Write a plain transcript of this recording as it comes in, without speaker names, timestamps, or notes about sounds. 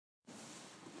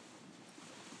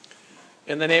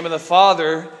In the name of the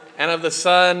Father, and of the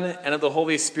Son, and of the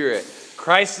Holy Spirit.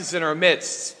 Christ is in our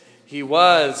midst. He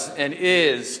was, and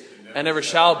is, and ever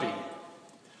shall be.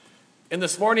 In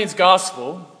this morning's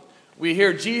gospel, we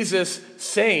hear Jesus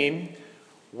saying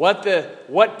what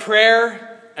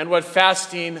prayer and what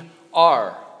fasting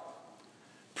are.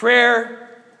 Prayer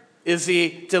is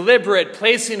the deliberate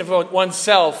placing of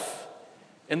oneself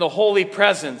in the holy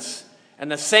presence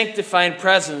and the sanctifying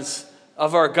presence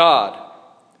of our God.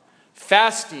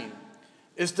 Fasting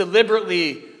is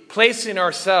deliberately placing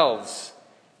ourselves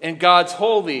in God's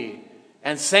holy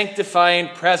and sanctifying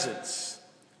presence.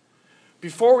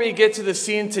 Before we get to the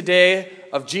scene today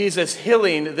of Jesus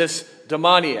healing this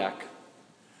demoniac,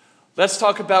 let's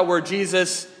talk about where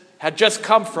Jesus had just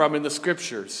come from in the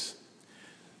scriptures.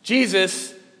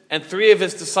 Jesus and three of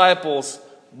his disciples,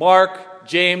 Mark,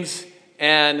 James,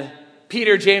 and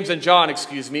Peter, James, and John,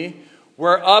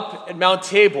 were up at Mount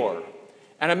Tabor.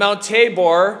 And at Mount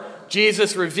Tabor,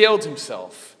 Jesus revealed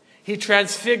himself. He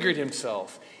transfigured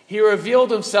himself. He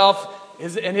revealed himself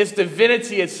in his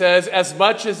divinity, it says, as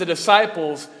much as the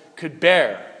disciples could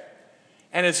bear.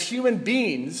 And as human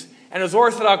beings and as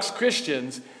Orthodox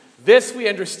Christians, this we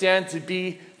understand to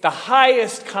be the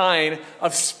highest kind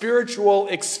of spiritual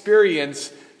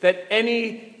experience that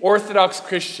any Orthodox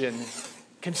Christian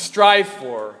can strive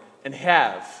for and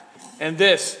have. And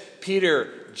this, Peter,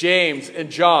 James, and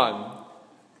John,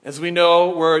 as we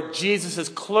know, were Jesus'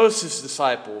 closest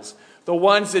disciples, the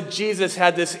ones that Jesus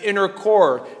had this inner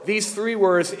core. These three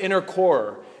were his inner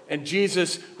core, and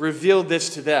Jesus revealed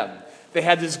this to them. They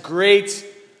had this great,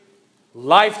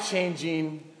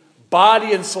 life-changing,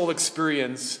 body and soul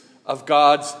experience of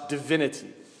God's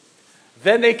divinity.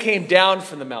 Then they came down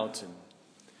from the mountain,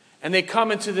 and they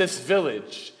come into this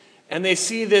village, and they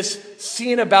see this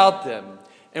scene about them,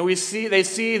 and they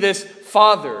see this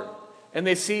father, and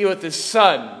they see with his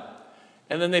son,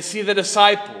 and then they see the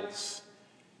disciples.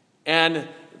 And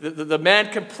the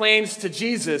man complains to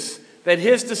Jesus that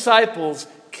his disciples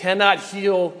cannot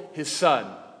heal his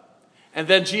son. And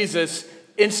then Jesus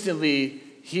instantly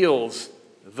heals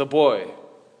the boy.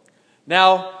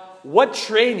 Now, what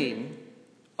training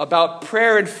about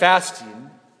prayer and fasting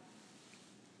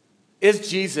is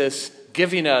Jesus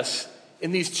giving us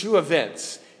in these two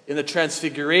events, in the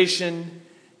transfiguration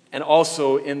and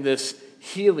also in this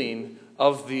healing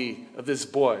of this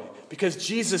boy? Because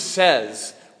Jesus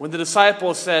says, when the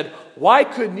disciples said, "Why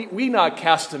could we not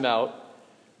cast him out?"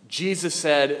 Jesus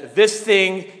said, "This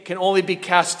thing can only be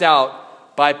cast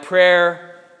out by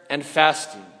prayer and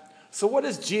fasting." So what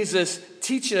is Jesus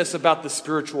teaching us about the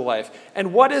spiritual life?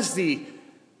 And what is the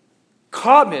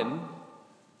common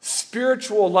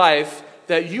spiritual life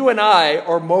that you and I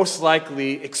are most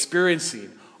likely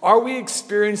experiencing? Are we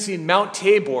experiencing Mount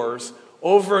Tabors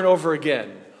over and over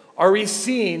again? Are we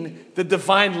seeing the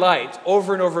divine light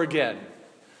over and over again?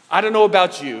 I don't know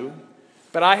about you,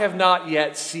 but I have not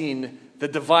yet seen the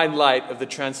divine light of the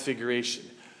Transfiguration.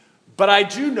 But I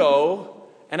do know,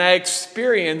 and I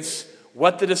experience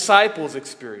what the disciples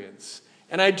experience.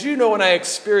 And I do know and I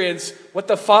experience what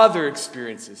the Father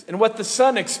experiences and what the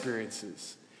Son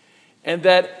experiences. And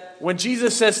that when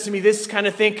Jesus says to me, this kind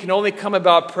of thing can only come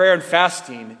about prayer and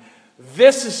fasting,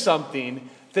 this is something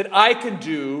that I can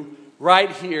do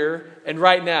right here and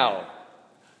right now.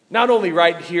 Not only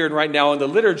right here and right now in the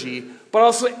liturgy, but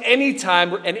also any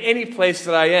time and any place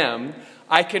that I am,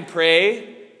 I can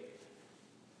pray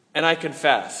and I can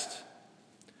fast.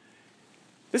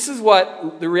 This is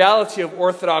what the reality of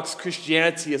Orthodox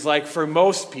Christianity is like for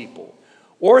most people.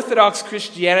 Orthodox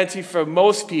Christianity for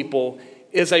most people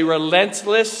is a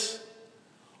relentless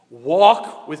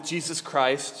walk with Jesus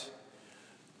Christ,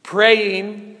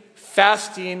 praying,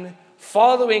 fasting,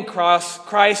 following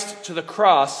Christ to the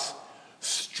cross,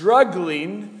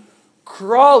 struggling,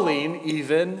 crawling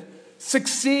even,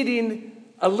 succeeding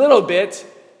a little bit,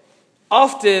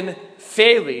 often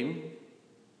failing,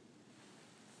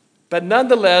 but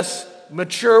nonetheless,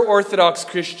 mature Orthodox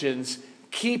Christians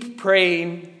keep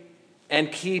praying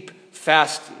and keep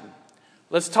fasting.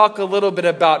 Let's talk a little bit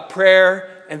about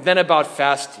prayer and then about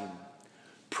fasting.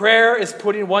 Prayer is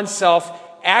putting oneself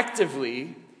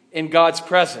actively in God's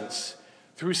presence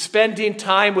through spending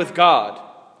time with God,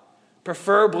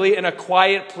 preferably in a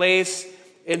quiet place,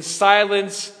 in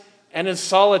silence and in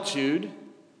solitude.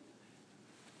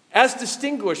 As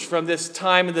distinguished from this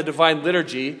time in the Divine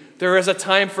Liturgy, there is a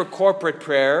time for corporate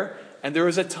prayer and there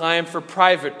is a time for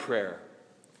private prayer.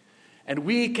 And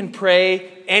we can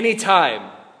pray anytime.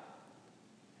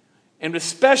 And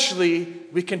especially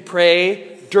we can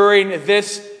pray during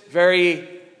this very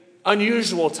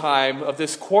unusual time of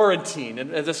this quarantine and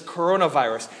this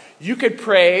coronavirus. You could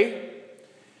pray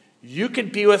You can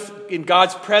be in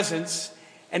God's presence,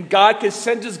 and God can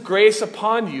send his grace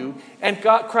upon you, and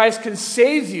Christ can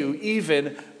save you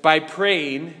even by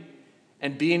praying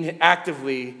and being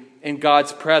actively in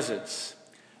God's presence.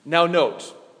 Now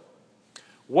note,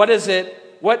 what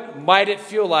might it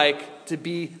feel like to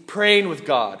be praying with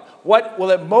God? What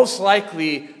will it most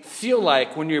likely feel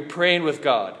like when you're praying with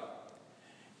God?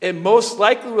 It most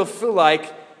likely will feel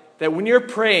like that when you're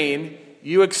praying,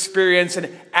 you experience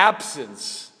an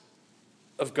absence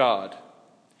of God.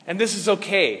 And this is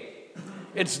okay.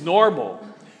 It's normal.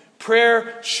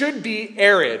 Prayer should be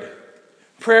arid.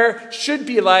 Prayer should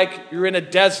be like you're in a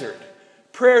desert.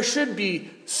 Prayer should be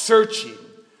searching.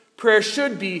 Prayer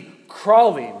should be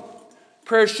crawling.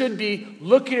 Prayer should be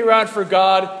looking around for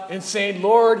God and saying,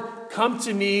 Lord, come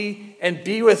to me and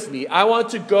be with me. I want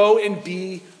to go and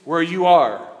be where you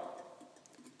are.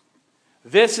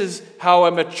 This is how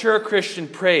a mature Christian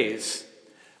prays.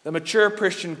 The mature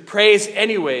Christian prays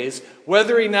anyways,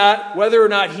 whether or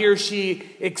not he or she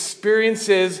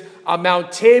experiences a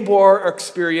Mount Tabor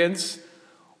experience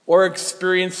or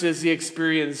experiences the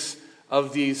experience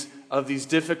of these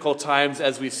difficult times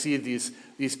as we see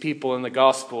these people in the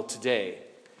gospel today.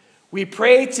 We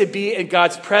pray to be in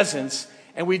God's presence,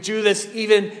 and we do this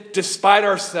even despite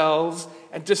ourselves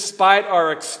and despite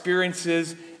our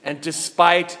experiences and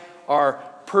despite our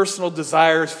personal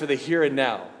desires for the here and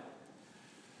now.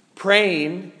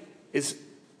 Praying is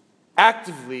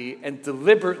actively and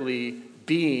deliberately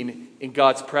being in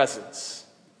God's presence.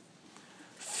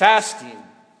 Fasting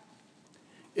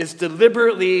is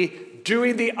deliberately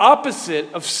doing the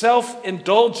opposite of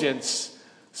self-indulgence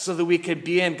so that we can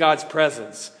be in God's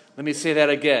presence. Let me say that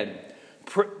again.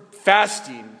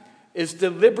 Fasting is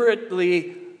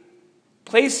deliberately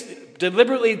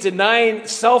denying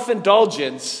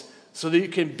self-indulgence so that you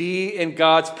can be in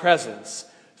God's presence.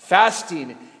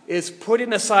 Fasting is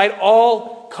putting aside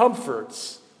all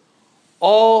comforts,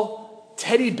 all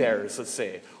teddy bears, let's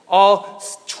say, all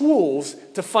tools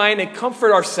to find and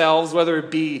comfort ourselves, whether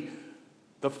it be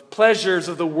the pleasures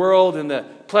of the world and the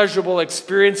pleasurable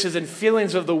experiences and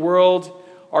feelings of the world,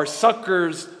 our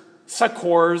succors,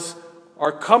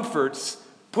 our comforts,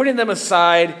 putting them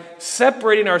aside,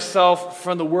 separating ourselves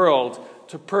from the world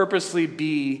to purposely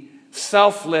be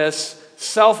selfless,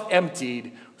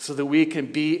 self-emptied, so that we can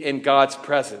be in God's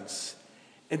presence.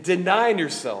 And denying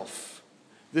yourself,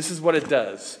 this is what it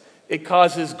does. It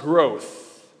causes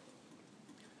growth.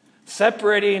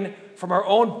 Separating from our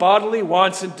own bodily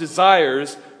wants and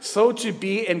desires, so to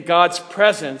be in God's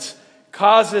presence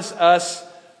causes us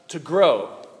to grow.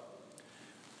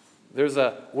 There's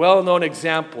a well-known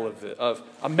example of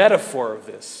a metaphor of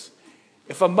this.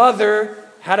 If a mother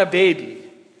had a baby,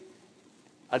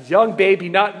 a young baby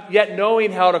not yet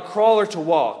knowing how to crawl or to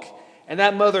walk, and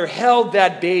that mother held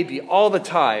that baby all the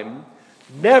time,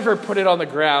 never put it on the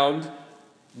ground,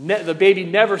 the baby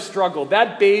never struggled,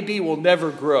 that baby will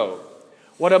never grow.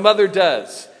 What a mother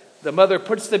does, the mother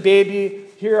puts the baby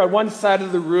here on one side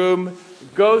of the room,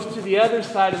 goes to the other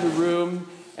side of the room,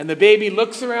 and the baby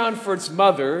looks around for its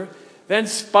mother, then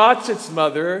spots its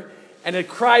mother, and it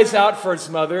cries out for its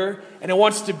mother, and it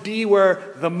wants to be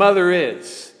where the mother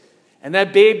is. And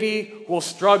that baby will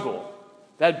struggle.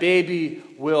 That baby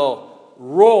will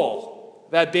roll.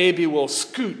 That baby will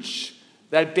scooch.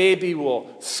 That baby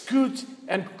will scoot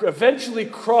and eventually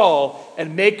crawl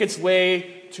and make its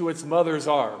way to its mother's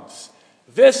arms.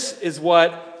 This is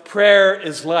what prayer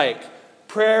is like.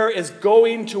 Prayer is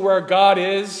going to where God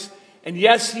is. And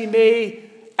yes, he may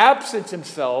absent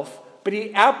himself, but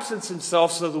he absents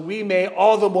himself so that we may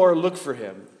all the more look for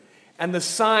him. And the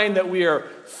sign that we are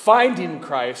finding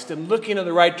Christ and looking in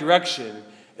the right direction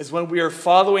is when we are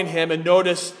following him, and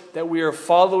notice that we are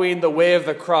following the way of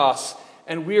the cross,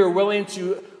 and we are willing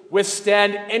to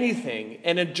withstand anything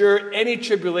and endure any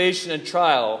tribulation and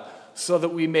trial so that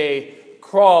we may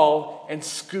crawl and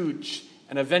scooch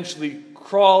and eventually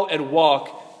crawl and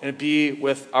walk and be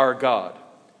with our God.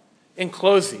 In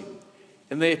closing,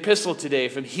 in the epistle today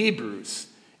from Hebrews,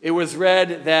 it was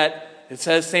read that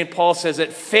St. Paul says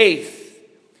that faith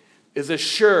is a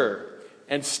sure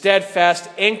and steadfast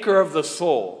anchor of the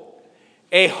soul,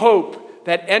 a hope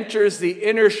that enters the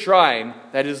inner shrine,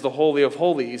 that is the Holy of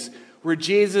Holies, where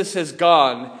Jesus has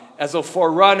gone as a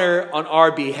forerunner on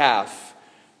our behalf.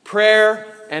 Prayer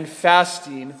and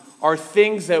fasting are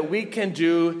things that we can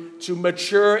do to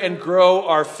mature and grow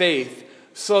our faith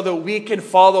so that we can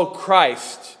follow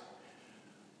Christ.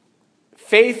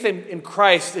 Faith in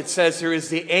Christ, it says here, is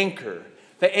the anchor.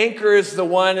 The anchor is the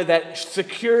one that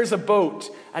secures a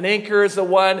boat. An anchor is the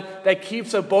one that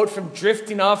keeps a boat from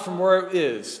drifting off from where it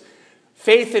is.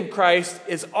 Faith in Christ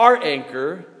is our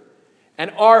anchor, And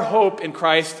our hope in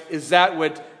Christ is that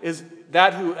which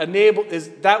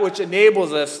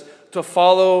enables us to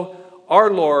follow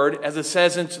our Lord, as it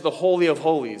says, into the Holy of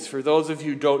Holies. For those of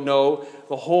you who don't know,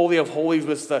 the Holy of Holies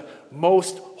was the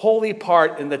most holy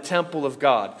part in the temple of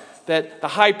God, that the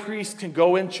high priest can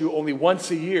go into only once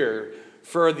a year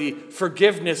for the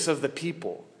forgiveness of the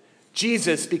people.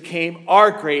 Jesus became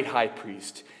our great high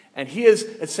priest, and he is,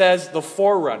 it says, the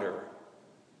forerunner.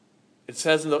 It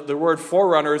says the word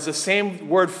forerunner is the same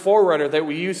word forerunner that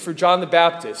we use for John the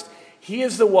Baptist. He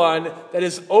is the one that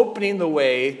is opening the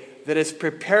way, that is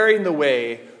preparing the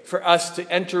way for us to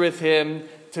enter with him,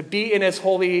 to be in his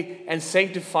holy and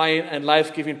sanctifying and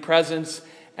life-giving presence,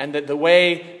 and that the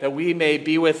way that we may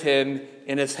be with him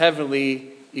in his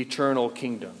heavenly eternal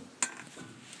kingdom.